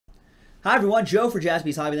Hi everyone, Joe for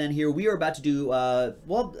Jaspys Hobbyland here. We are about to do,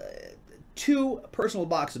 two personal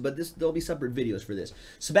boxes, but there'll be separate videos for this.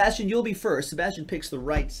 Sebastian, you'll be first. Sebastian picks the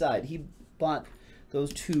right side. He bought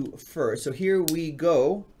those two first. So here we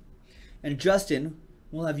go. And Justin,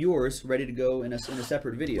 we'll have yours ready to go in a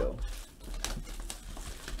separate video.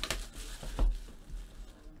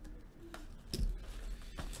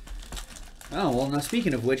 Oh, well, now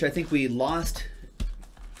speaking of which, I think we lost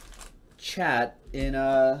chat in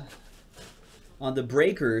on the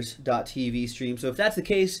Breakers.tv stream. So if that's the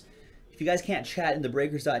case, if you guys can't chat in the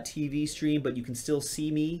Breakers.tv stream, but you can still see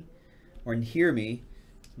me or hear me,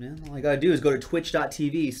 man, all I gotta do is go to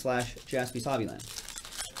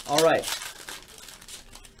twitch.tv/JaspysHobbyland. All right.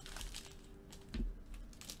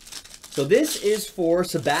 So this is for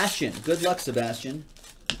Sebastian. Good luck, Sebastian.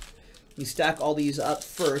 We stack all these up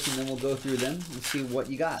first, and then we'll go through them and see what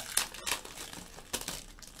you got.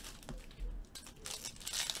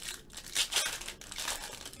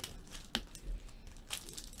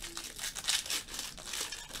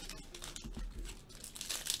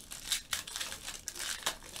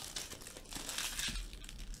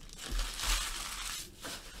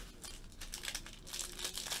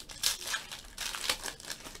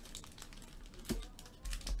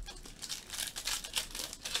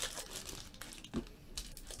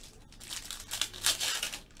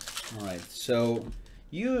 All right, so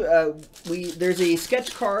there's a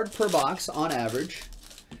sketch card per box on average.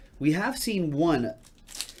 We have seen one.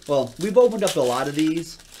 Well, we've opened up a lot of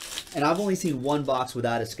these, and I've only seen one box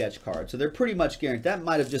without a sketch card. So they're pretty much guaranteed. That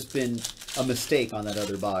might have just been a mistake on that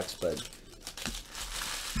other box, but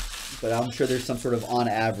I'm sure there's some sort of on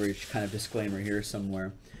average kind of disclaimer here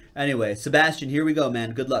somewhere. Anyway, Sebastian, here we go,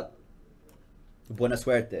 man. Good luck. Buena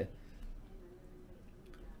suerte.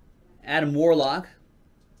 Adam Warlock.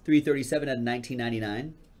 337 out of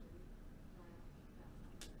 1999.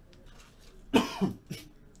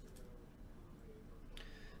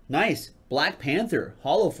 Nice. Black Panther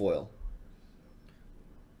hollow foil.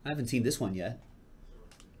 I haven't seen this one yet.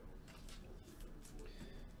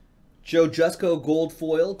 Joe Jusko gold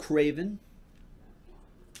foil Craven.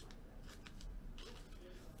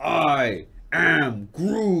 I am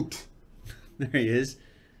Groot. There he is.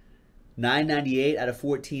 998 out of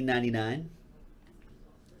 1499.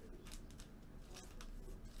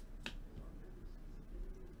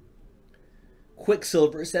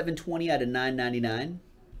 Quicksilver, 720 out of 999.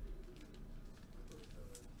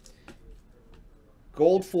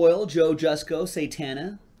 Gold foil, Joe Jusko,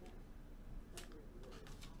 Satana.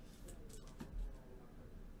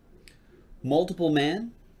 Multiple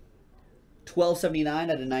Man, 1279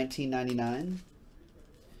 out of 1999.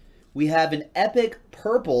 We have an Epic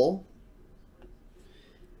Purple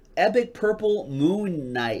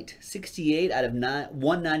Moon Knight, 68 out of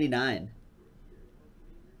 199.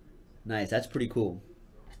 Nice, that's pretty cool.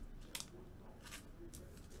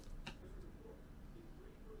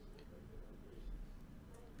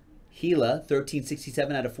 Gila,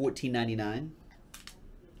 1367 out of 1499.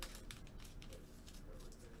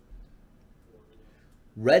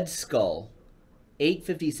 Red Skull,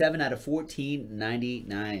 857 out of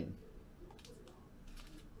 1499.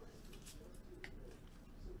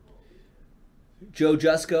 Joe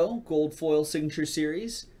Jusko, Gold Foil Signature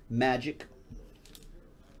Series, Magic.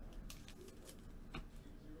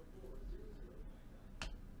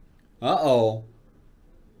 Uh-oh.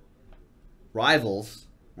 Rivals.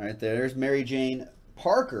 Right there. There's Mary Jane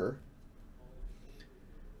Parker.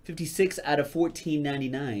 56 out of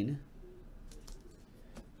 1499.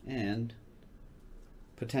 And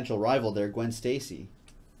potential rival there, Gwen Stacy.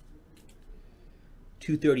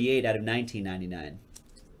 238 out of 1999.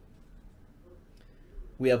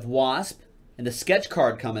 We have Wasp and the sketch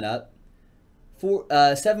card coming up.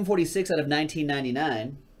 746 out of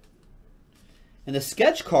 1999. And the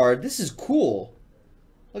sketch card, this is cool.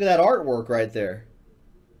 Look at that artwork right there.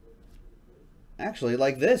 Actually,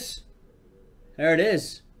 like this. There it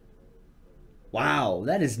is. Wow,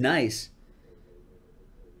 that is nice.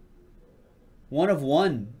 One of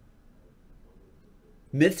one.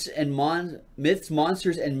 Myths,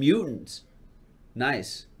 Monsters, and Mutants.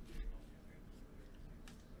 Nice.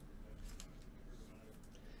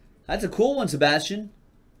 That's a cool one, Sebastian.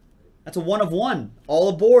 That's a one of one. All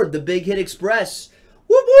aboard the Big Hit Express.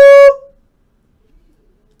 Whoop whoop!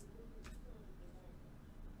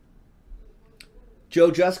 Joe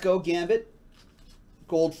Jusko Gambit.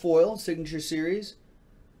 Gold foil, Signature Series.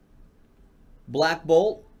 Black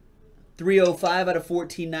Bolt. 305 out of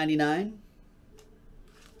 1499.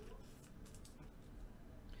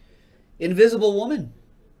 Invisible Woman.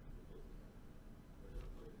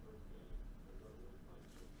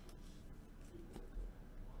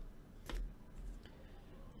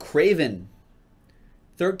 Craven.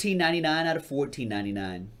 $13.99 out of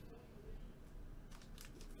 $14.99.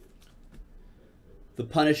 The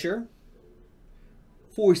Punisher.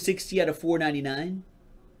 $4.60 out of $4.99.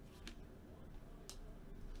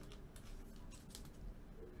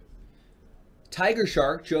 Tiger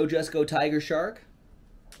Shark. Joe Jusko Tiger Shark.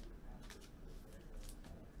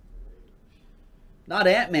 Not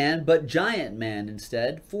Ant-Man, but Giant Man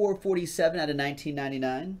instead. $4.47 out of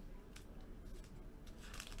 $19.99.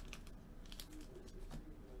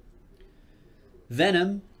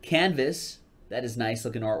 Venom Canvas. That is nice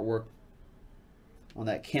looking artwork on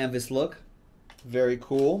that canvas look. Very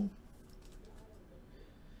cool.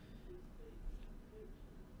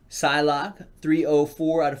 Psylocke,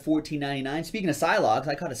 $3.04 out of $14.99. Speaking of Psylocke,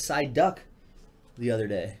 I caught a Psyduck the other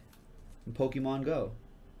day in Pokemon Go.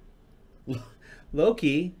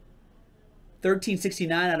 Loki,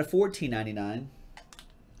 $13.69 out of $14.99. That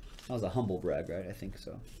was a humble brag, right? I think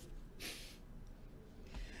so.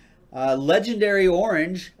 Legendary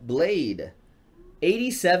Orange Blade,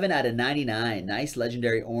 87 out of 99. Nice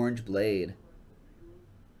Legendary Orange Blade.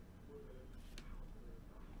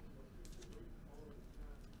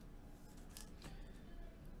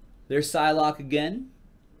 There's Psylocke again.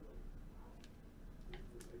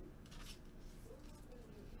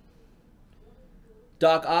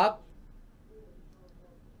 Doc Ock,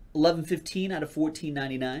 11.15 out of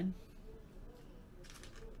 14.99.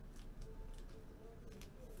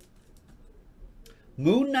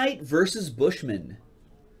 Moon Knight versus Bushman.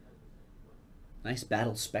 Nice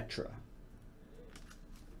Battle Spectra.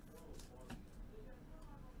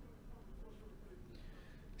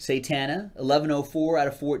 Satana, 11.04 out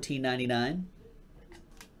of 14.99.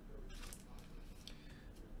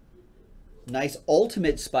 Nice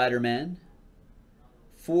Ultimate Spider-Man.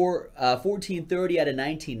 14.30 out of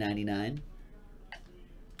 19.99.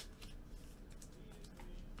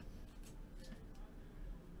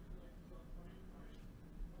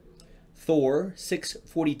 Thor,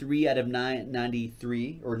 6.43 out of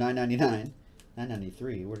 9.93 or 9.99.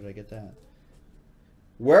 9.93. Where did I get that?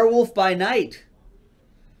 Werewolf by Night.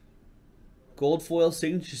 Gold foil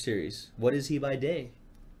signature series. What is he by day?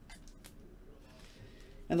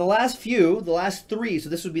 And the last few, the last three, so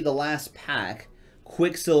this would be the last pack.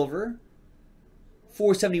 Quicksilver,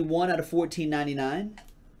 $4.71 out of $14.99.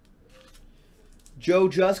 Joe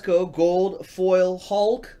Jusko Gold Foil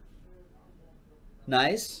Hulk.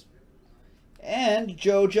 Nice. And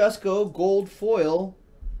Joe Jusko Gold Foil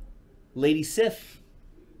Lady Sif.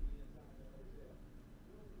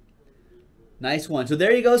 Nice one. So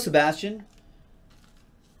there you go, Sebastian.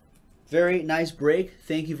 Very nice break.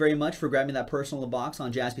 Thank you very much for grabbing that personal box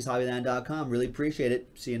on JaspysHobbyland.com. Really appreciate it.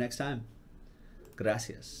 See you next time.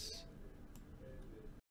 Gracias.